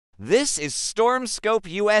This is StormScope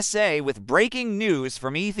USA with breaking news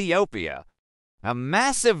from Ethiopia. A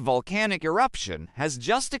massive volcanic eruption has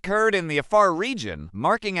just occurred in the Afar region,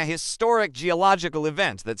 marking a historic geological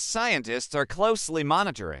event that scientists are closely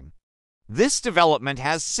monitoring. This development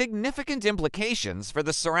has significant implications for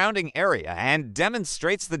the surrounding area and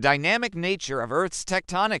demonstrates the dynamic nature of Earth's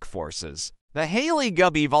tectonic forces. The Hayli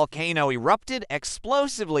Gubbi volcano erupted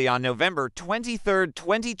explosively on November 23,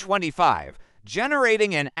 2025,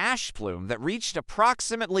 generating an ash plume that reached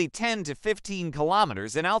approximately 10 to 15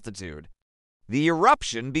 kilometers in altitude. The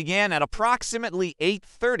eruption began at approximately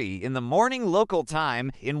 8:30 in the morning local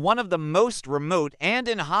time in one of the most remote and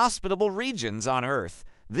inhospitable regions on Earth.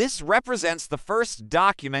 This represents the first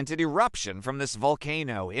documented eruption from this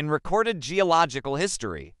volcano in recorded geological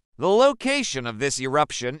history. The location of this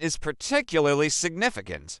eruption is particularly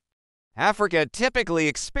significant. Africa typically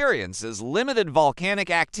experiences limited volcanic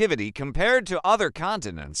activity compared to other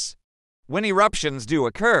continents. When eruptions do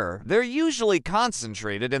occur, they're usually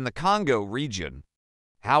concentrated in the Congo region.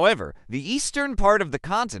 However, the eastern part of the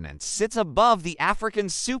continent sits above the African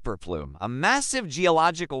Super Plume, a massive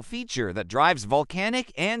geological feature that drives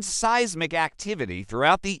volcanic and seismic activity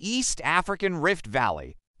throughout the East African Rift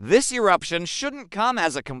Valley. This eruption shouldn't come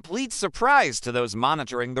as a complete surprise to those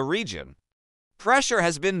monitoring the region. Pressure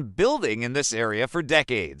has been building in this area for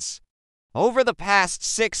decades. Over the past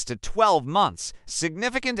 6 to 12 months,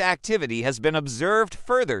 significant activity has been observed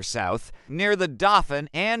further south near the Dofen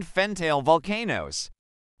and Fentale volcanoes.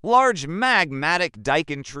 Large magmatic Dyke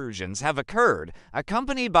intrusions have occurred,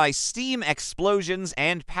 accompanied by steam explosions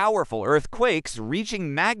and powerful earthquakes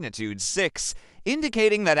reaching magnitude 6,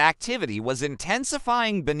 indicating that activity was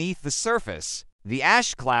intensifying beneath the surface. The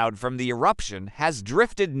ash cloud from the eruption has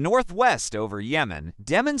drifted northwest over Yemen,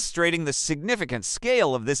 demonstrating the significant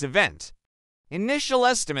scale of this event. Initial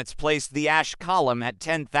estimates placed the ash column at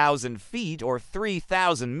 10,000 feet or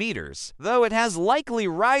 3,000 meters, though it has likely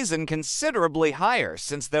risen considerably higher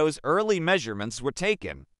since those early measurements were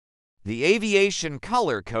taken. The Aviation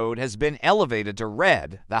Code has been elevated to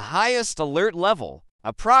red, the highest alert level.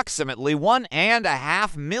 Approximately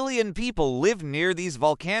 1.5 million people live near these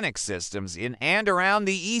volcanic systems in and around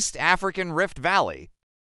the East African Rift Valley.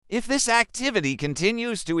 If this activity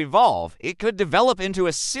continues to evolve, it could develop into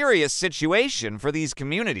a serious situation for these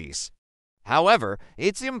communities. However,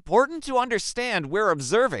 it's important to understand we're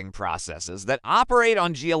observing processes that operate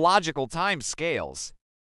on geological time scales.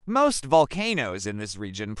 Most volcanoes in this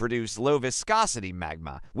region produce low-viscosity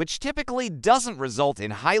magma, which typically doesn't result in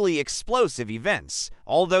highly explosive events,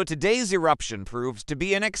 although today's eruption proves to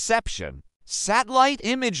be an exception. Satellite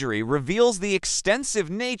imagery reveals the extensive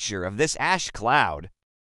nature of this ash cloud.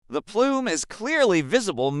 The plume is clearly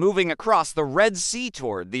visible moving across the Red Sea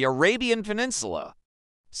toward the Arabian Peninsula.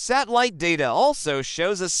 Satellite data also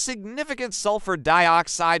shows a significant sulfur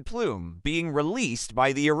dioxide plume being released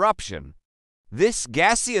by the eruption. This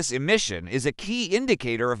gaseous emission is a key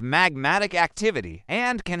indicator of magmatic activity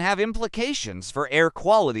and can have implications for air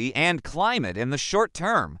quality and climate in the short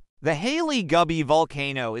term. The Hayli Gubbi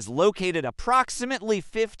volcano is located approximately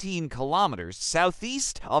 15 kilometers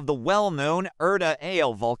southeast of the well-known Erta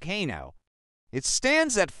Ale volcano. It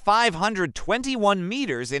stands at 521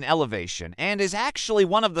 meters in elevation and is actually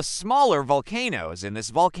one of the smaller volcanoes in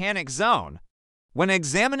this volcanic zone. When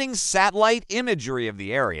examining satellite imagery of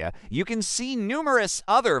the area, you can see numerous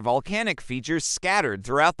other volcanic features scattered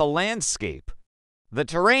throughout the landscape. The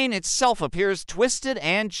terrain itself appears twisted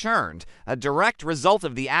and churned, a direct result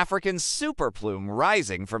of the African Super Plume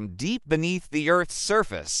rising from deep beneath the Earth's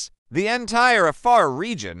surface. The entire Afar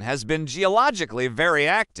region has been geologically very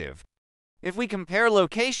active. If we compare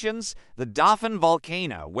locations, the Dofen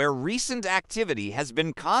volcano, where recent activity has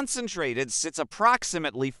been concentrated, sits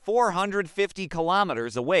approximately 450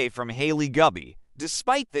 kilometers away from Hayli Gubbi.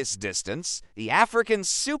 Despite this distance, the African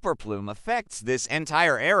Super Plume affects this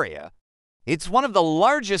entire area. It's one of the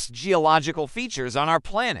largest geological features on our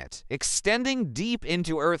planet, extending deep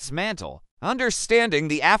into Earth's mantle. Understanding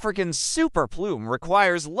the African Super Plume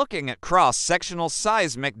requires looking at cross-sectional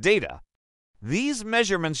seismic data. These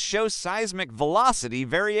measurements show seismic velocity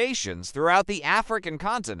variations throughout the African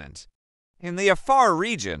continent. In the Afar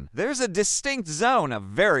region, there's a distinct zone of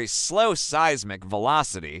very slow seismic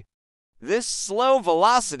velocity. This slow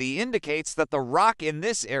velocity indicates that the rock in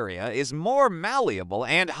this area is more malleable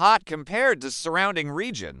and hot compared to surrounding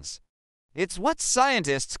regions. It's what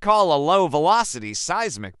scientists call a low-velocity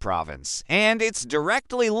seismic province, and it's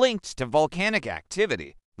directly linked to volcanic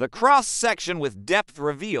activity. The cross-section with depth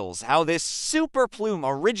reveals how this super plume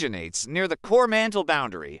originates near the core-mantle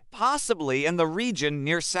boundary, possibly in the region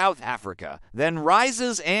near South Africa, then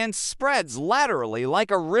rises and spreads laterally like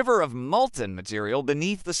a river of molten material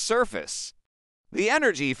beneath the surface. The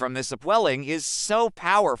energy from this upwelling is so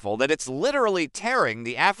powerful that it's literally tearing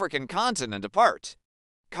the African continent apart.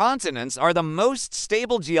 Continents are the most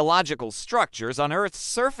stable geological structures on Earth's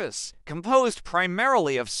surface, composed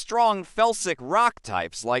primarily of strong felsic rock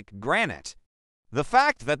types like granite. The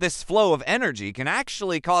fact that this flow of energy can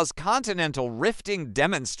actually cause continental rifting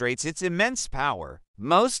demonstrates its immense power.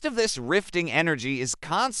 Most of this rifting energy is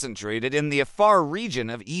concentrated in the Afar region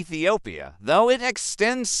of Ethiopia, though it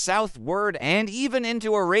extends southward and even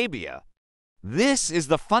into Arabia. This is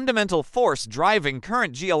the fundamental force driving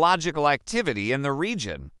current geological activity in the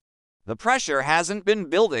region. The pressure hasn't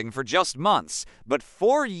been building for just months, but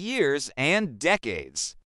for years and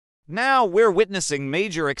decades. Now we're witnessing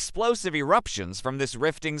major explosive eruptions from this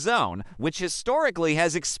rifting zone, which historically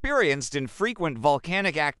has experienced infrequent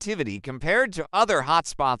volcanic activity compared to other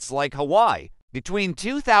hotspots like Hawaii. Between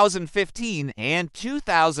 2015 and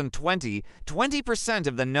 2020, 20%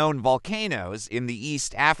 of the known volcanoes in the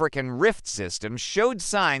East African Rift System showed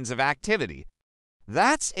signs of activity.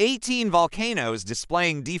 That's 18 volcanoes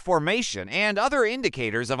displaying deformation and other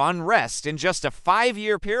indicators of unrest in just a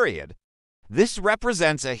 5-year period. This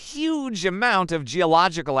represents a huge amount of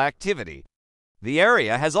geological activity. The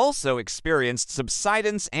area has also experienced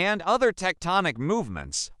subsidence and other tectonic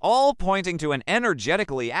movements, all pointing to an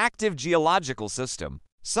energetically active geological system.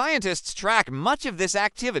 Scientists track much of this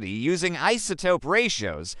activity using isotope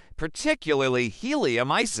ratios, particularly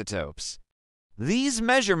helium isotopes. These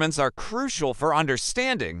measurements are crucial for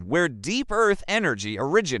understanding where deep Earth energy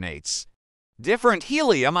originates. Different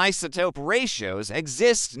helium isotope ratios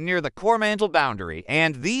exist near the core-mantle boundary,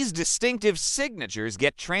 and these distinctive signatures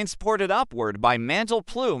get transported upward by mantle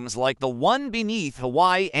plumes like the one beneath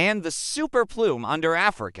Hawaii and the super plume under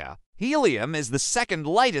Africa. Helium is the second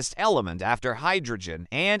lightest element after hydrogen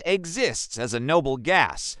and exists as a noble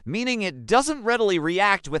gas, meaning it doesn't readily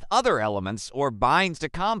react with other elements or bind to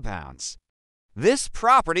compounds. This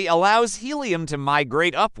property allows helium to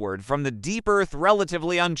migrate upward from the deep Earth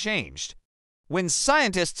relatively unchanged. When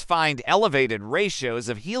scientists find elevated ratios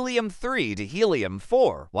of helium-3 to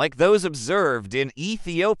helium-4, like those observed in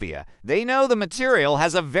Ethiopia, they know the material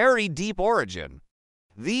has a very deep origin.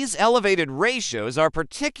 These elevated ratios are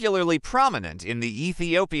particularly prominent in the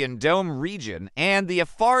Ethiopian Dome region and the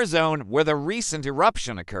Afar zone where the recent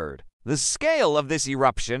eruption occurred. The scale of this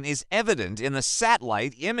eruption is evident in the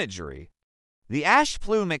satellite imagery. The ash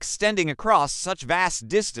plume extending across such vast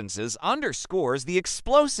distances underscores the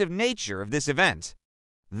explosive nature of this event.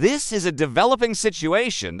 This is a developing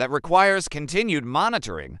situation that requires continued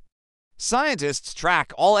monitoring. Scientists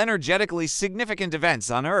track all energetically significant events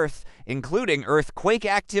on Earth, including earthquake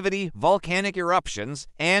activity, volcanic eruptions,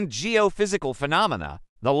 and geophysical phenomena.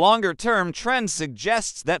 The longer-term trend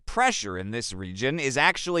suggests that pressure in this region is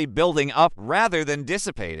actually building up rather than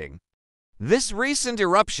dissipating. This recent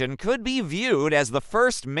eruption could be viewed as the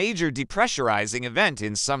first major depressurizing event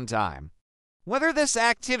in some time. Whether this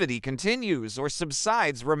activity continues or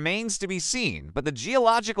subsides remains to be seen, but the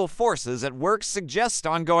geological forces at work suggest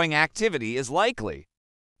ongoing activity is likely.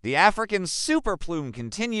 The African Super Plume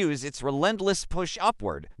continues its relentless push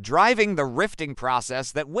upward, driving the rifting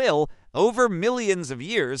process that will, over millions of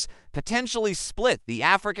years, potentially split the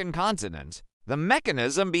African continent. The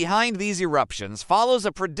mechanism behind these eruptions follows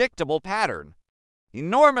a predictable pattern.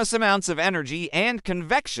 Enormous amounts of energy and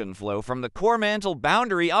convection flow from the core-mantle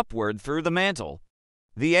boundary upward through the mantle.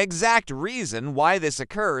 The exact reason why this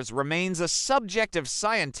occurs remains a subject of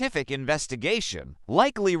scientific investigation,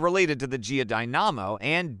 likely related to the geodynamo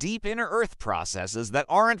and deep inner Earth processes that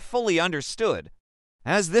aren't fully understood.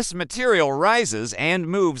 As this material rises and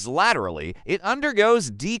moves laterally, it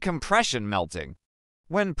undergoes decompression melting.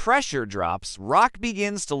 When pressure drops, rock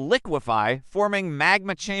begins to liquefy, forming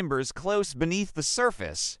magma chambers close beneath the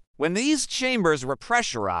surface. When these chambers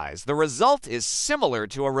repressurize, the result is similar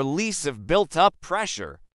to a release of built-up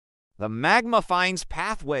pressure. The magma finds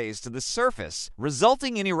pathways to the surface,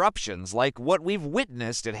 resulting in eruptions like what we've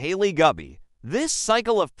witnessed at Hayli Gubbi. This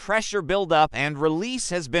cycle of pressure buildup and release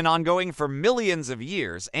has been ongoing for millions of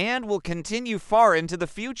years and will continue far into the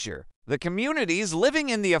future. The communities living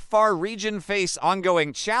in the Afar region face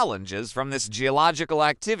ongoing challenges from this geological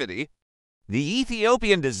activity. The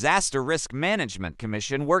Ethiopian Disaster Risk Management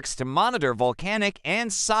Commission works to monitor volcanic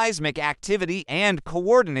and seismic activity and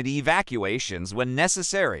coordinate evacuations when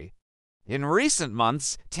necessary. In recent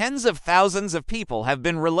months, tens of thousands of people have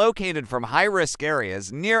been relocated from high-risk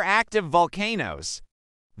areas near active volcanoes.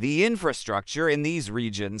 The infrastructure in these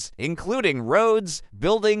regions, including roads,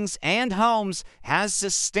 buildings, and homes, has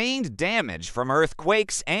sustained damage from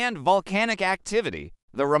earthquakes and volcanic activity.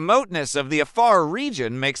 The remoteness of the Afar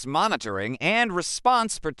region makes monitoring and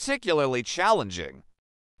response particularly challenging.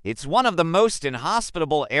 It's one of the most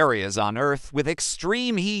inhospitable areas on Earth with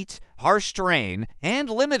extreme heat, harsh terrain, and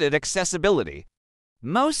limited accessibility.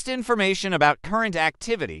 Most information about current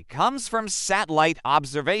activity comes from satellite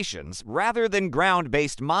observations rather than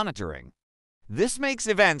ground-based monitoring. This makes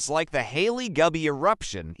events like the Hayli Gubbi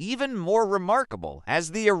eruption even more remarkable,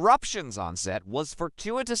 as the eruption's onset was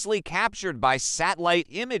fortuitously captured by satellite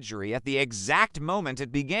imagery at the exact moment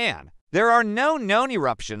it began. There are no known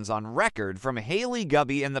eruptions on record from Hayli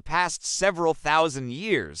Gubbi in the past several thousand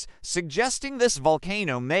years, suggesting this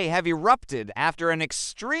volcano may have erupted after an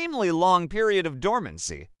extremely long period of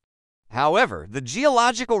dormancy. However, the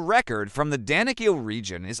geological record from the Danakil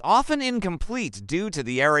region is often incomplete due to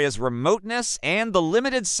the area's remoteness and the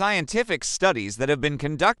limited scientific studies that have been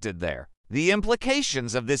conducted there. The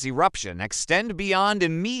implications of this eruption extend beyond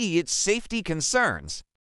immediate safety concerns.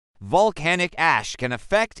 Volcanic ash can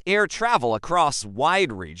affect air travel across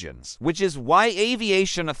wide regions, which is why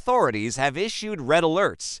aviation authorities have issued red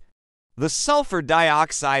alerts. The sulfur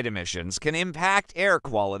dioxide emissions can impact air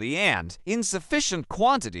quality and, in sufficient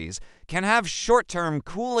quantities, can have short-term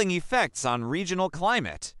cooling effects on regional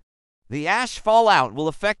climate. The ash fallout will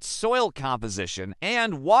affect soil composition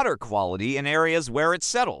and water quality in areas where it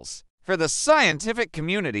settles. For the scientific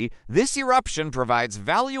community, this eruption provides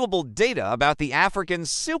valuable data about the African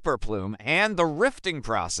Super Plume and the rifting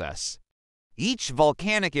process. Each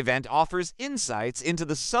volcanic event offers insights into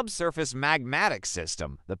the subsurface magmatic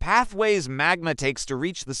system, the pathways magma takes to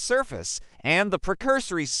reach the surface, and the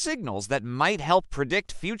precursory signals that might help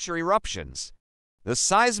predict future eruptions. The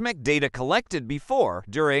seismic data collected before,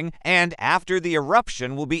 during, and after the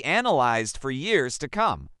eruption will be analyzed for years to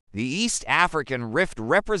come. The East African Rift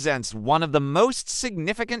represents one of the most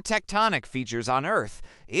significant tectonic features on Earth.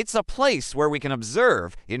 It's a place where we can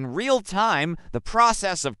observe, in real time, the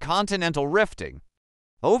process of continental rifting.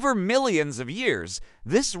 Over millions of years,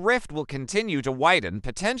 this rift will continue to widen,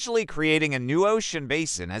 potentially creating a new ocean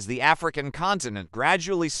basin as the African continent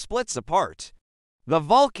gradually splits apart. The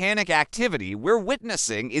volcanic activity we're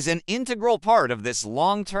witnessing is an integral part of this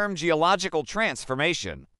long-term geological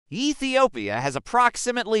transformation. Ethiopia has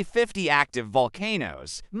approximately 50 active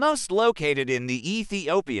volcanoes, most located in the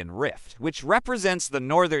Ethiopian Rift, which represents the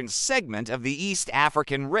northern segment of the East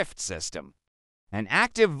African Rift system. An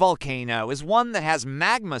active volcano is one that has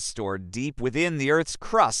magma stored deep within the Earth's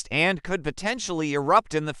crust and could potentially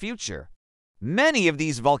erupt in the future. Many of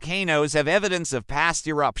these volcanoes have evidence of past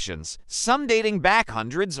eruptions, some dating back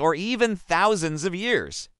hundreds or even thousands of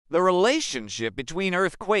years. The relationship between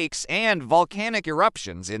earthquakes and volcanic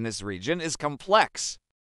eruptions in this region is complex.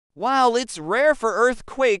 While it's rare for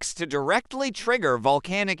earthquakes to directly trigger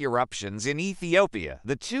volcanic eruptions in Ethiopia,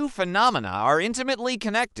 the two phenomena are intimately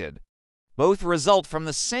connected. Both result from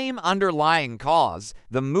the same underlying cause,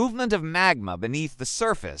 the movement of magma beneath the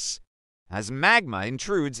surface. As magma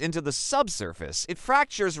intrudes into the subsurface, it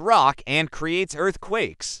fractures rock and creates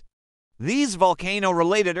earthquakes. These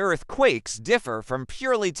volcano-related earthquakes differ from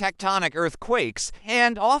purely tectonic earthquakes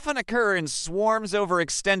and often occur in swarms over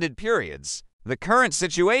extended periods. The current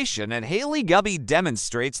situation at Hayli Gubbi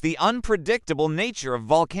demonstrates the unpredictable nature of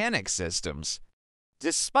volcanic systems.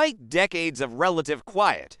 Despite decades of relative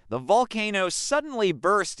quiet, the volcano suddenly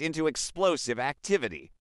burst into explosive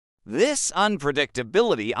activity. This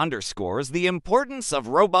unpredictability underscores the importance of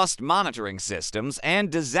robust monitoring systems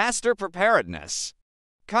and disaster preparedness.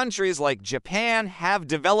 Countries like Japan have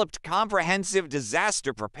developed comprehensive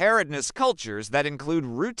disaster preparedness cultures that include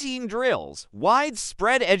routine drills,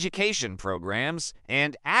 widespread education programs,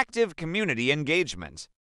 and active community engagement.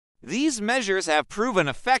 These measures have proven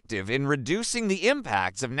effective in reducing the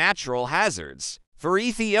impacts of natural hazards. For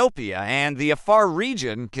Ethiopia and the Afar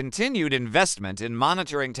region, continued investment in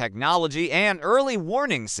monitoring technology and early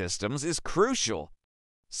warning systems is crucial.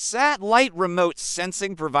 Satellite remote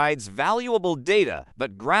sensing provides valuable data,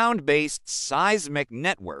 but ground-based seismic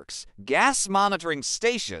networks, gas monitoring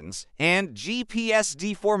stations, and GPS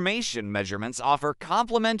deformation measurements offer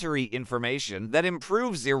complementary information that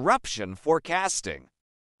improves eruption forecasting.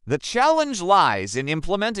 The challenge lies in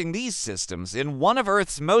implementing these systems in one of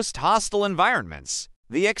Earth's most hostile environments.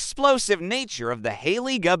 The explosive nature of the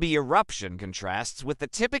Hayli Gubbi eruption contrasts with the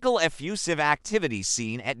typical effusive activity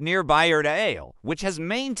seen at nearby Erta Ale, which has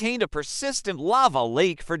maintained a persistent lava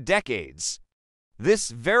lake for decades.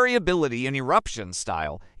 This variability in eruption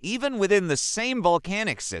style, even within the same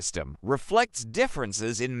volcanic system, reflects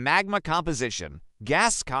differences in magma composition.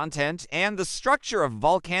 gas content, and the structure of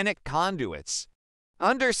volcanic conduits.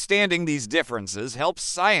 Understanding these differences helps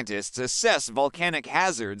scientists assess volcanic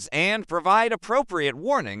hazards and provide appropriate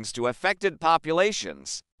warnings to affected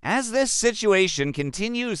populations. As this situation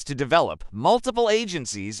continues to develop, multiple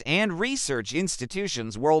agencies and research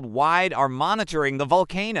institutions worldwide are monitoring the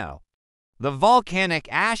volcano. The Volcanic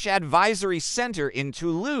Ash Advisory Center in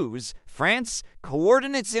Toulouse, France,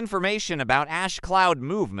 coordinates information about ash cloud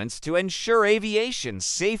movements to ensure aviation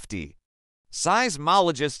safety.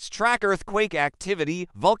 Seismologists track earthquake activity,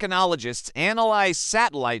 volcanologists analyze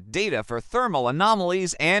satellite data for thermal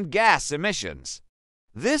anomalies and gas emissions.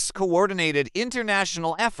 This coordinated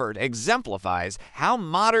international effort exemplifies how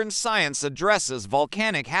modern science addresses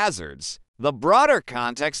volcanic hazards. The broader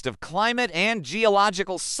context of climate and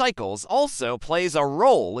geological cycles also plays a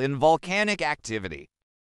role in volcanic activity.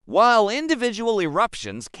 While individual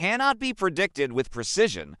eruptions cannot be predicted with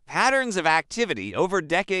precision, patterns of activity over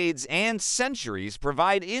decades and centuries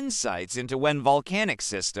provide insights into when volcanic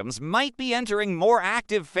systems might be entering more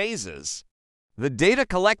active phases. The data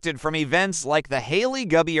collected from events like the Hayli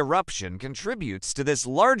Gubbi eruption contributes to this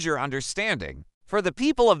larger understanding. For the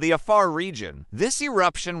people of the Afar region, this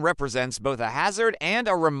eruption represents both a hazard and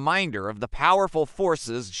a reminder of the powerful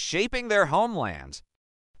forces shaping their homeland.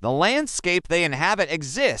 The landscape they inhabit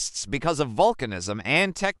exists because of volcanism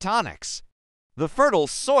and tectonics. The fertile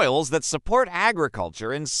soils that support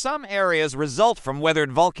agriculture in some areas result from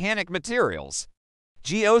weathered volcanic materials.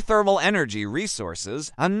 Geothermal energy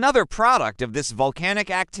resources, another product of this volcanic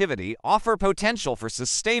activity, offer potential for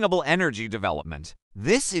sustainable energy development.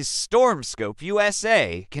 This is StormScope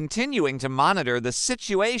USA, continuing to monitor the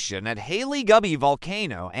situation at Hayli Gubbi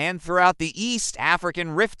Volcano and throughout the East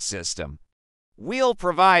African Rift System. We'll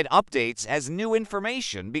provide updates as new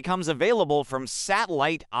information becomes available from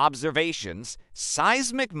satellite observations,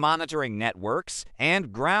 seismic monitoring networks,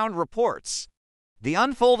 and ground reports. The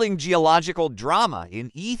unfolding geological drama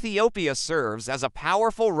in Ethiopia serves as a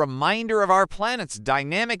powerful reminder of our planet's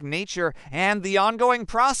dynamic nature and the ongoing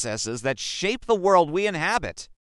processes that shape the world we inhabit.